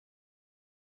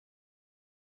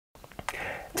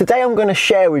Today I'm going to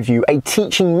share with you a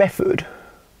teaching method,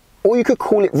 or you could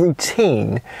call it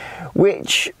routine,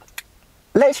 which,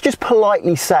 let's just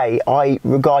politely say, I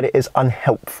regard it as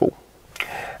unhelpful.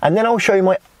 And then I'll show you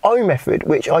my own method,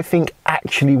 which I think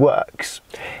actually works.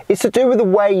 It's to do with the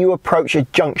way you approach a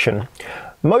junction.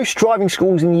 Most driving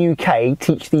schools in the UK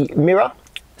teach the mirror,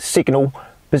 signal,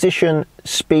 position,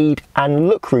 speed and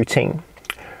look routine,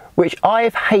 which I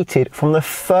have hated from the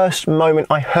first moment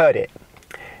I heard it.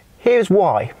 Here's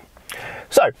why.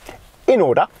 So, in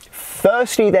order,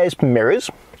 firstly there's mirrors.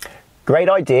 Great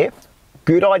idea.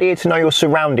 Good idea to know your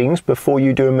surroundings before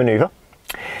you do a manoeuvre.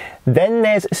 Then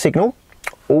there's signal.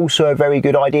 Also a very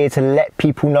good idea to let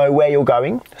people know where you're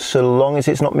going, so long as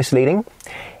it's not misleading.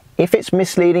 If it's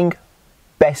misleading,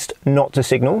 best not to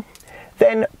signal.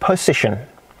 Then position.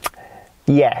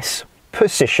 Yes,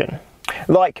 position.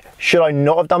 Like, should I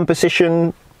not have done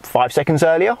position 5 seconds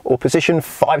earlier, or position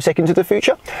 5 seconds in the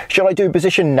future? Should I do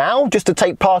position now just to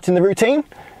take part in the routine?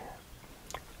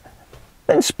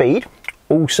 Then speed.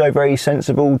 Also very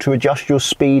sensible to adjust your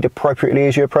speed appropriately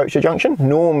as you approach the junction.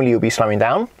 Normally you'll be slowing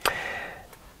down.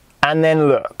 And then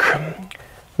look.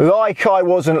 Like I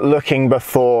wasn't looking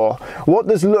before. What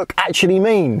does look actually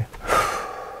mean?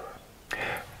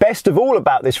 Best of all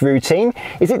about this routine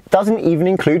is it doesn't even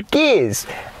include gears.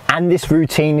 And this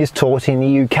routine is taught in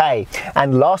the UK.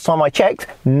 And last time I checked,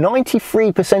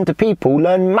 93% of people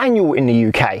learn manual in the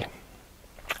UK.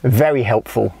 Very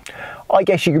helpful. I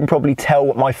guess you can probably tell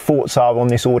what my thoughts are on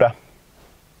this order.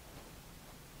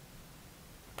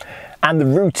 And the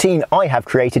routine I have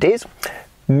created is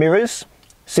mirrors,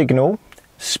 signal,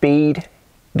 speed,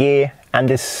 gear and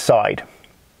decide.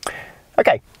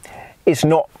 Okay, it's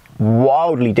not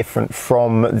wildly different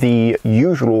from the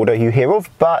usual order you hear of,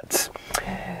 but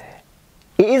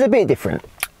it is a bit different.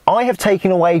 I have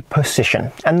taken away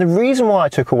position, and the reason why I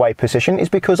took away position is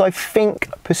because I think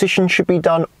position should be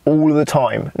done all of the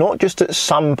time, not just at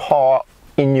some part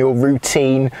in your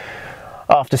routine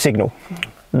after signal.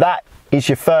 That is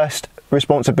your first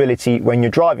responsibility when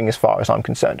you're driving, as far as I'm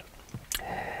concerned.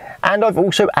 And I've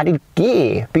also added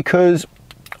gear, because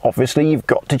obviously you've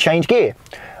got to change gear.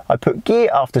 I put gear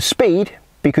after speed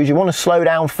because you want to slow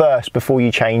down first before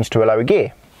you change to a lower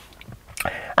gear.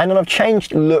 And then I've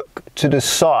changed look to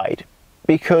decide,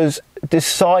 because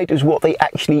decide is what they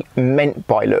actually meant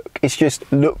by look. It's just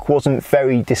look wasn't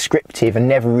very descriptive and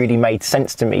never really made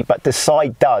sense to me, but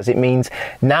decide does. It means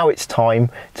now it's time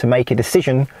to make a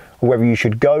decision whether you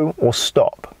should go or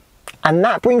stop. And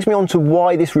that brings me on to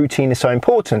why this routine is so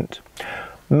important.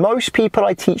 Most people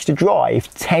I teach to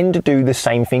drive tend to do the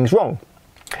same things wrong.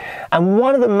 And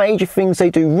one of the major things they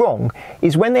do wrong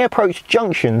is when they approach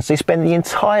junctions, they spend the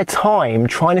entire time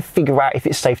trying to figure out if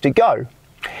it's safe to go,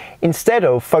 instead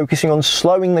of focusing on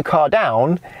slowing the car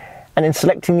down and then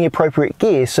selecting the appropriate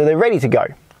gear so they're ready to go.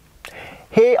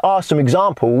 Here are some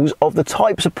examples of the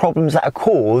types of problems that are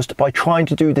caused by trying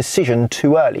to do a decision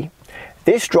too early.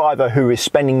 This driver, who is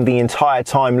spending the entire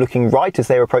time looking right as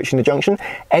they're approaching the junction,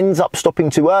 ends up stopping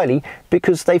too early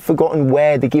because they've forgotten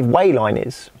where the give way line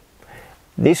is.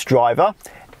 This driver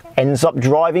ends up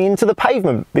driving into the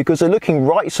pavement because they're looking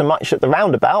right so much at the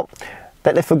roundabout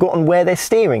that they've forgotten where they're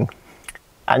steering.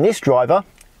 And this driver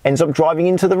ends up driving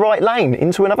into the right lane,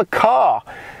 into another car,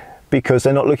 because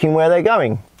they're not looking where they're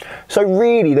going. So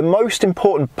really, the most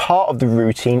important part of the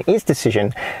routine is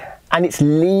decision, and it's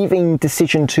leaving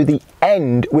decision to the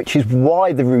end, which is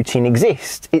why the routine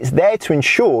exists. It's there to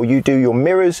ensure you do your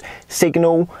mirrors,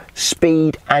 signal,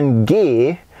 speed and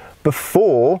gear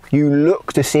before you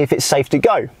look to see if it's safe to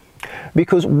go.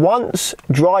 Because once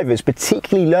drivers,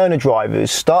 particularly learner drivers,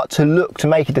 start to look to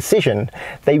make a decision,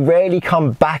 they rarely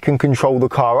come back and control the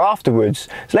car afterwards.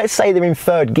 So let's say they're in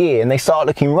third gear and they start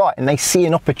looking right and they see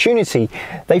an opportunity.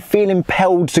 They feel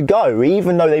impelled to go,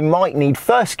 even though they might need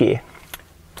first gear.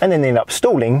 And then they end up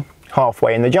stalling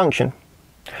halfway in the junction.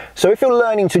 So if you're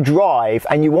learning to drive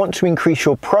and you want to increase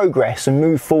your progress and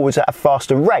move forwards at a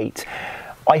faster rate,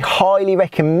 I highly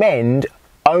recommend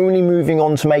only moving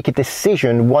on to make a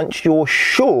decision once you're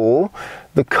sure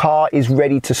the car is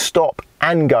ready to stop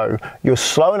and go. You're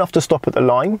slow enough to stop at the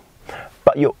line,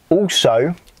 but you're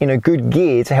also in a good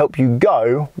gear to help you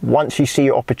go once you see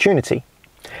your opportunity.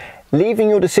 Leaving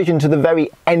your decision to the very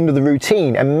end of the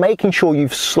routine and making sure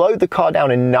you've slowed the car down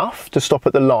enough to stop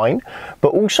at the line, but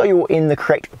also you're in the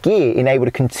correct gear and able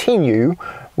to continue,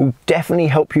 will definitely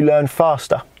help you learn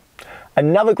faster.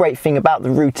 Another great thing about the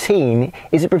routine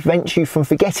is it prevents you from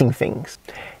forgetting things.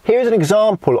 Here's an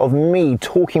example of me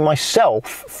talking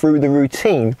myself through the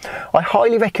routine. I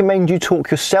highly recommend you talk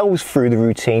yourselves through the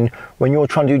routine when you're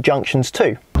trying to do junctions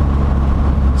too.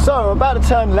 So I'm about to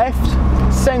turn left,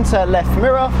 centre left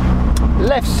mirror,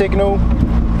 left signal,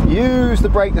 use the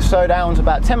brake to slow down to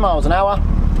about 10 miles an hour,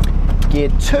 gear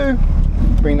 2,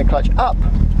 bring the clutch up,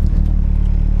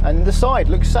 and the side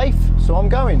looks safe, so I'm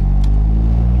going.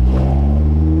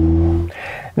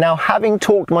 Now, having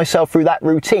talked myself through that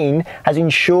routine has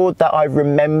ensured that I've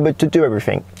remembered to do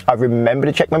everything. I've remembered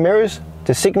to check my mirrors,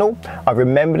 to signal, I've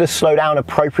remembered to slow down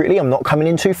appropriately, I'm not coming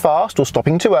in too fast or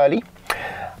stopping too early.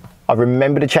 I've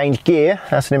remembered to change gear,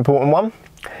 that's an important one.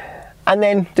 And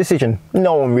then decision.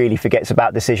 No one really forgets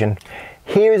about decision.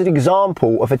 Here is an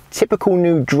example of a typical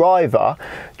new driver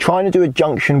trying to do a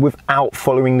junction without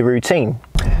following the routine.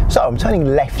 So I'm turning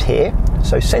left here,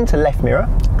 so centre left mirror,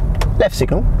 left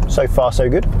signal, so far so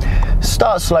good.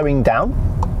 Start slowing down,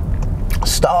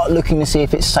 start looking to see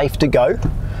if it's safe to go.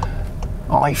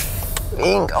 I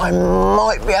think I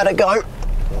might be able to go.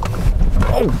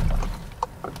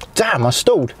 Oh, damn, I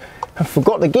stalled. I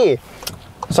forgot the gear.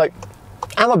 So,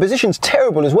 and my position's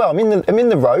terrible as well. I'm in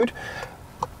the road.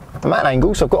 I'm at an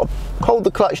angle, so I've got to hold the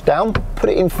clutch down, put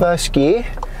it in first gear,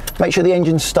 make sure the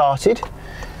engine's started,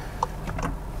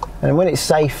 and when it's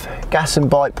safe, gas and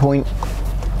bite point,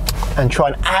 and try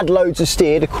and add loads of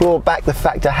steer to claw back the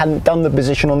fact I hadn't done the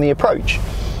position on the approach.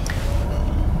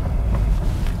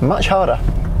 Much harder.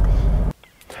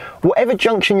 Whatever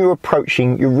junction you're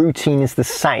approaching, your routine is the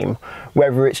same.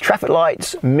 Whether it's traffic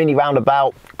lights, mini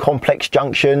roundabout, complex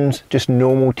junctions, just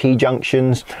normal T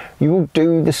junctions, you will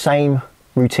do the same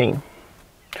routine.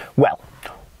 Well,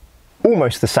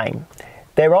 almost the same.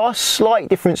 There are slight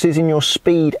differences in your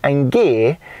speed and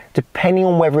gear depending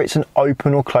on whether it's an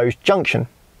open or closed junction.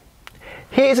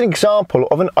 Here's an example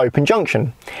of an open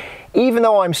junction. Even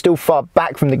though I'm still far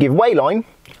back from the give way line,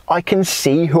 I can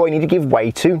see who I need to give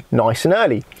way to nice and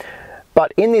early.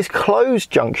 But in this closed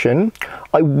junction,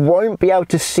 I won't be able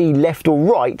to see left or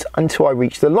right until I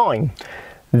reach the line.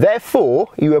 Therefore,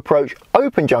 you approach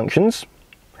open junctions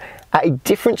at a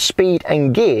different speed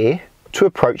and gear to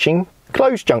approaching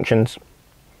closed junctions.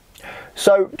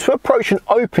 So to approach an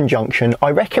open junction,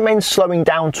 I recommend slowing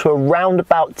down to around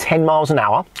about 10 miles an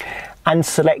hour and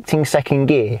selecting second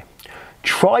gear.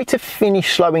 Try to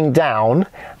finish slowing down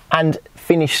and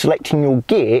finish selecting your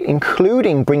gear,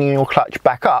 including bringing your clutch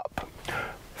back up,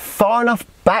 far enough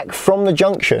back from the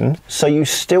junction so you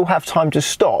still have time to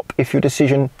stop if your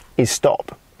decision is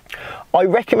stop. I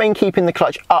recommend keeping the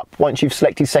clutch up once you've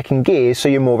selected second gear so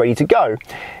you're more ready to go.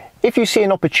 If you see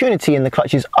an opportunity and the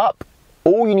clutch is up,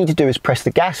 all you need to do is press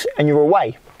the gas and you're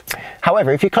away.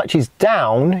 However, if your clutch is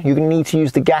down, you're going to need to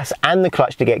use the gas and the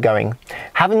clutch to get going.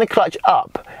 Having the clutch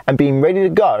up and being ready to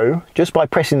go just by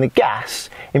pressing the gas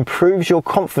improves your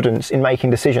confidence in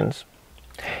making decisions.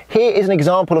 Here is an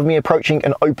example of me approaching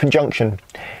an open junction.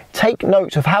 Take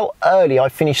note of how early I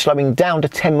finished slowing down to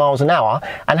 10 miles an hour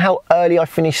and how early I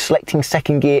finished selecting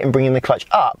second gear and bringing the clutch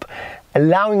up,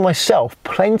 allowing myself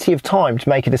plenty of time to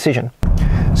make a decision.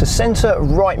 So centre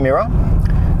right mirror,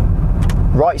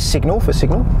 right signal for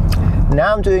signal.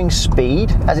 Now I'm doing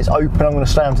speed. As it's open, I'm going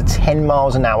to slow down to 10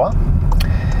 miles an hour.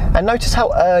 And notice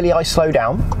how early I slow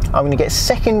down. I'm going to get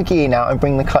second gear now and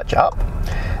bring the clutch up.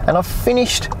 And I've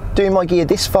finished doing my gear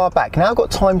this far back. Now I've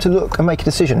got time to look and make a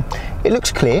decision. It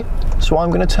looks clear, so I'm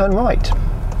going to turn right.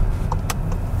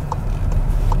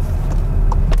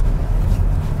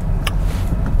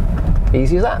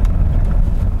 Easy as that.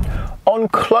 On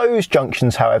closed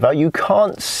junctions, however, you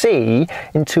can't see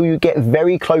until you get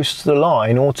very close to the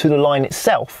line or to the line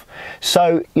itself.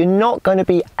 So you're not going to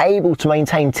be able to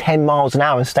maintain 10 miles an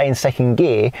hour and stay in second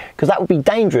gear, because that would be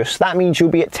dangerous. That means you'll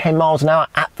be at 10 miles an hour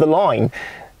at the line.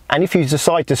 And if you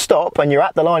decide to stop and you're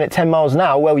at the line at 10 miles an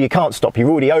hour, well, you can't stop, you're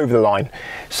already over the line.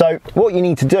 So what you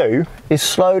need to do is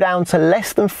slow down to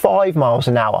less than 5 miles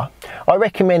an hour. I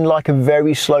recommend like a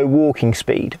very slow walking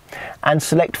speed, and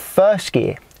select first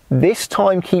gear. This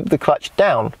time keep the clutch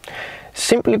down,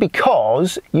 simply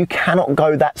because you cannot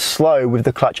go that slow with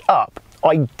the clutch up.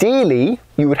 Ideally,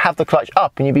 you would have the clutch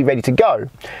up and you'd be ready to go.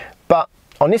 But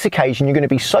on this occasion, you're going to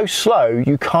be so slow,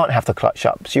 you can't have the clutch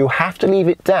up. So you'll have to leave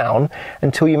it down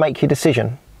until you make your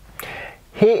decision.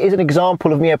 Here is an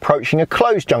example of me approaching a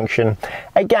closed junction.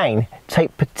 Again,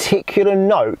 take particular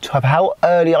note of how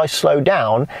early I slow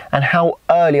down and how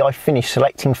early I finish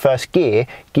selecting first gear,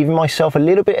 giving myself a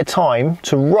little bit of time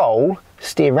to roll,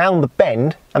 steer around the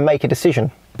bend and make a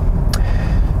decision.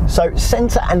 So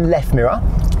centre and left mirror,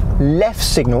 left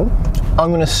signal. I'm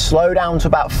going to slow down to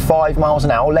about 5 miles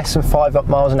an hour, less than 5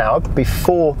 miles an hour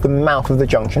before the mouth of the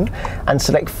junction, and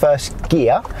select first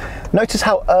gear. Notice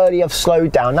how early I've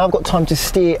slowed down. Now I've got time to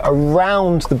steer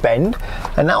around the bend,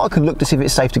 and now I can look to see if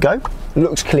it's safe to go.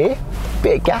 Looks clear,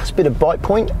 bit of gas, bit of bite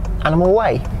point, and I'm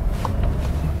away.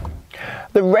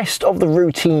 The rest of the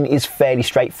routine is fairly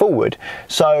straightforward.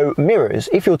 So mirrors,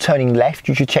 if you're turning left,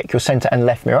 you should check your centre and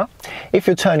left mirror. If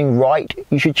you're turning right,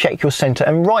 you should check your centre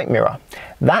and right mirror.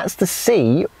 That's to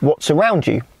see what's around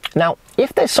you. Now,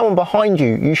 if there's someone behind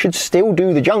you, you should still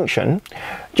do the junction.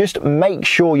 Just make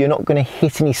sure you're not going to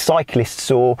hit any cyclists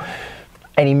or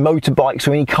any motorbikes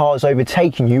or any cars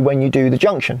overtaking you when you do the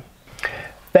junction.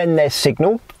 Then there's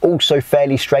signal, also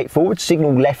fairly straightforward.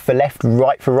 Signal left for left,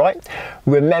 right for right.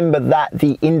 Remember that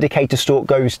the indicator stalk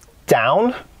goes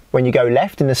down when you go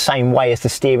left in the same way as the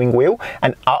steering wheel,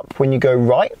 and up when you go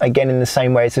right, again in the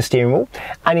same way as the steering wheel.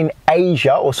 And in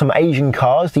Asia, or some Asian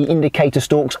cars, the indicator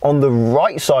stalk's on the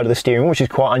right side of the steering wheel, which is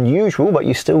quite unusual, but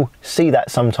you still see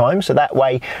that sometimes. So that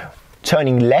way,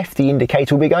 turning left, the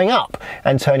indicator will be going up,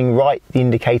 and turning right, the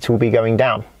indicator will be going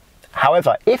down.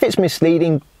 However, if it's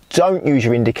misleading, don't use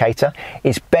your indicator.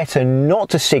 It's better not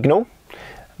to signal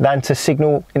than to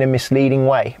signal in a misleading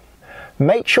way.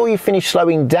 Make sure you finish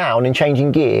slowing down and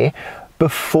changing gear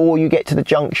before you get to the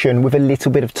junction with a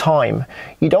little bit of time.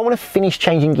 You don't want to finish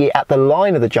changing gear at the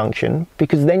line of the junction,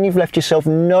 because then you've left yourself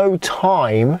no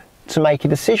time to make a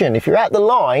decision. If you're at the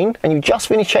line and you've just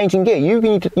finished changing gear, you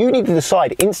need to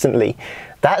decide instantly.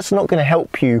 That's not going to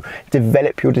help you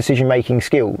develop your decision-making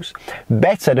skills.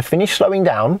 Better to finish slowing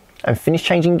down and finish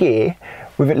changing gear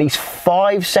with at least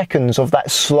 5 seconds of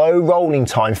that slow rolling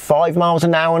time, 5 miles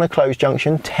an hour on a closed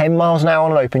junction, 10 miles an hour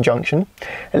on an open junction,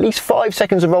 at least 5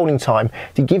 seconds of rolling time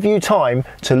to give you time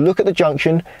to look at the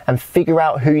junction and figure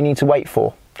out who you need to wait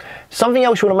for. Something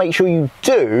else you want to make sure you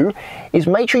do is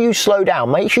make sure you slow down,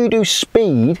 make sure you do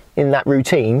speed in that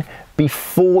routine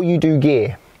before you do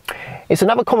gear. It's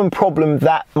another common problem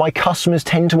that my customers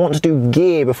tend to want to do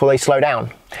gear before they slow down,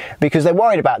 because they're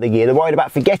worried about the gear, they're worried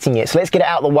about forgetting it. So let's get it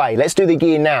out of the way, let's do the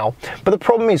gear now. But the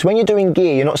problem is, when you're doing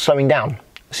gear, you're not slowing down.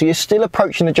 So you're still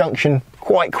approaching the junction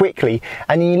quite quickly,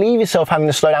 and you leave yourself having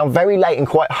to slow down very late and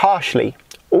quite harshly.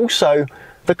 Also,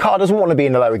 the car doesn't want to be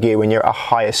in the lower gear when you're at a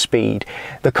higher speed.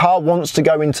 The car wants to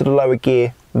go into the lower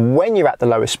gear when you're at the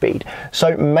lower speed.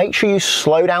 So make sure you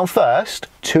slow down first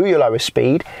to your lower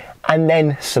speed and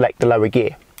then select the lower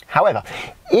gear. However,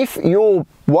 if you're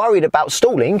worried about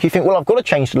stalling, you think, well, I've got to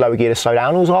change the lower gear to slow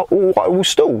down or I will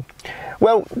stall.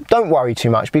 Well, don't worry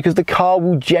too much, because the car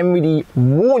will generally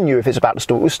warn you if it's about to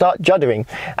stall. It will start juddering.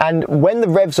 And when the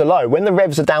revs are low, when the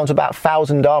revs are down to about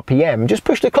 1000 RPM, just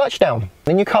push the clutch down.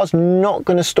 Then your car's not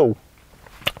going to stall.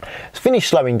 Finish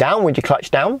slowing down with your clutch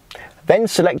down, then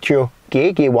select your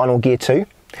gear, gear 1 or gear 2,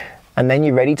 and then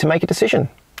you're ready to make a decision.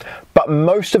 But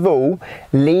most of all,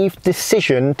 leave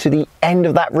decision to the end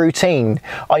of that routine.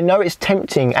 I know it's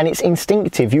tempting and it's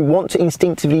instinctive. You want to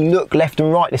instinctively look left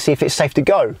and right to see if it's safe to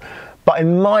go. But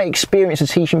in my experience of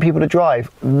teaching people to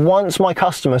drive, once my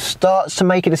customer starts to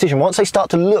make a decision, once they start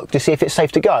to look to see if it's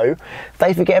safe to go,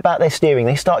 they forget about their steering.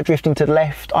 They start drifting to the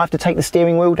left. I have to take the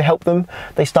steering wheel to help them.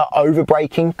 They start over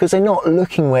braking because they're not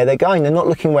looking where they're going. They're not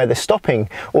looking where they're stopping,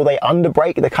 or they under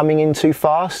brake, they're coming in too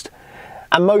fast.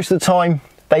 And most of the time,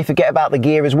 they forget about the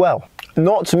gear as well.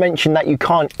 Not to mention that you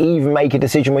can't even make a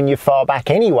decision when you're far back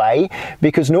anyway,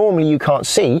 because normally you can't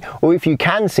see, or if you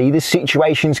can see, the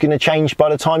situation's going to change by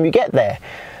the time you get there.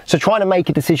 So trying to make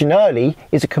a decision early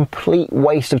is a complete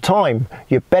waste of time.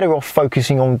 You're better off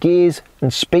focusing on gears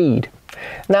and speed.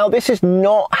 Now, this is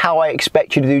not how I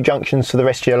expect you to do junctions for the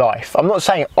rest of your life. I'm not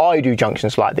saying I do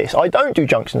junctions like this. I don't do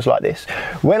junctions like this.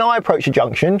 When I approach a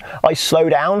junction, I slow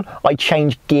down, I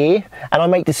change gear, and I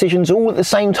make decisions all at the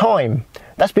same time.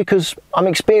 That's because I'm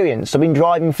experienced. I've been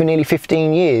driving for nearly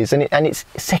 15 years and it's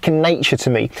second nature to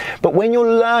me. But when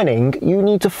you're learning, you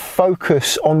need to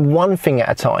focus on one thing at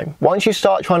a time. Once you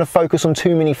start trying to focus on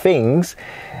too many things,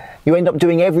 you end up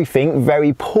doing everything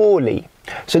very poorly.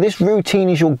 So this routine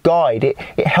is your guide.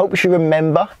 It helps you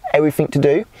remember everything to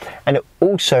do, and it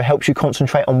also helps you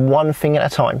concentrate on one thing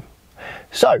at a time.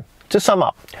 So, to sum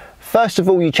up, first of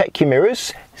all, you check your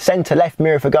mirrors, centre left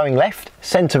mirror for going left,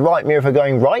 centre right mirror for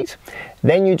going right.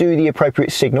 Then you do the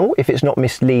appropriate signal if it's not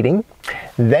misleading.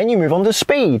 Then you move on to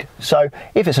speed. So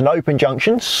if it's an open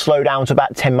junction, slow down to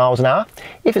about 10 miles an hour.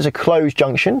 If it's a closed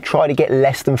junction, try to get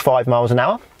less than 5 miles an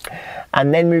hour.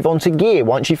 And then move on to gear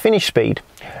once you finish speed.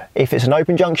 If it's an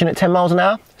open junction at 10 miles an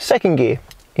hour, second gear.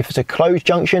 If it's a closed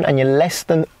junction and you're less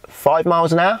than 5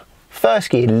 miles an hour, first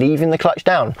gear, leaving the clutch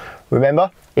down.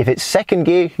 Remember, if it's second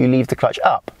gear, you leave the clutch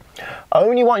up.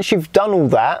 Only once you've done all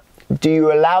that do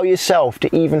you allow yourself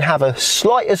to even have a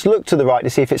slightest look to the right to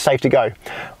see if it's safe to go.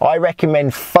 I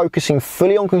recommend focusing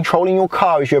fully on controlling your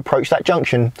car as you approach that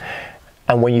junction.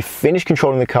 And when you finish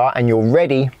controlling the car and you're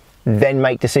ready, then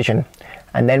make decision.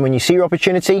 And then when you see your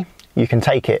opportunity, you can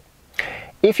take it.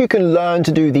 If you can learn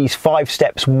to do these 5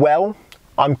 steps well,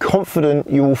 I'm confident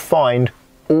you will find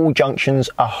all junctions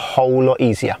a whole lot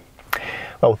easier.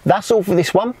 Well, that's all for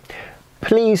this one.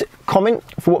 Please comment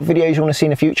for what videos you want to see in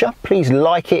the future. Please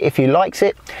like it if you liked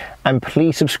it, and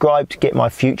please subscribe to get my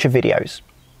future videos.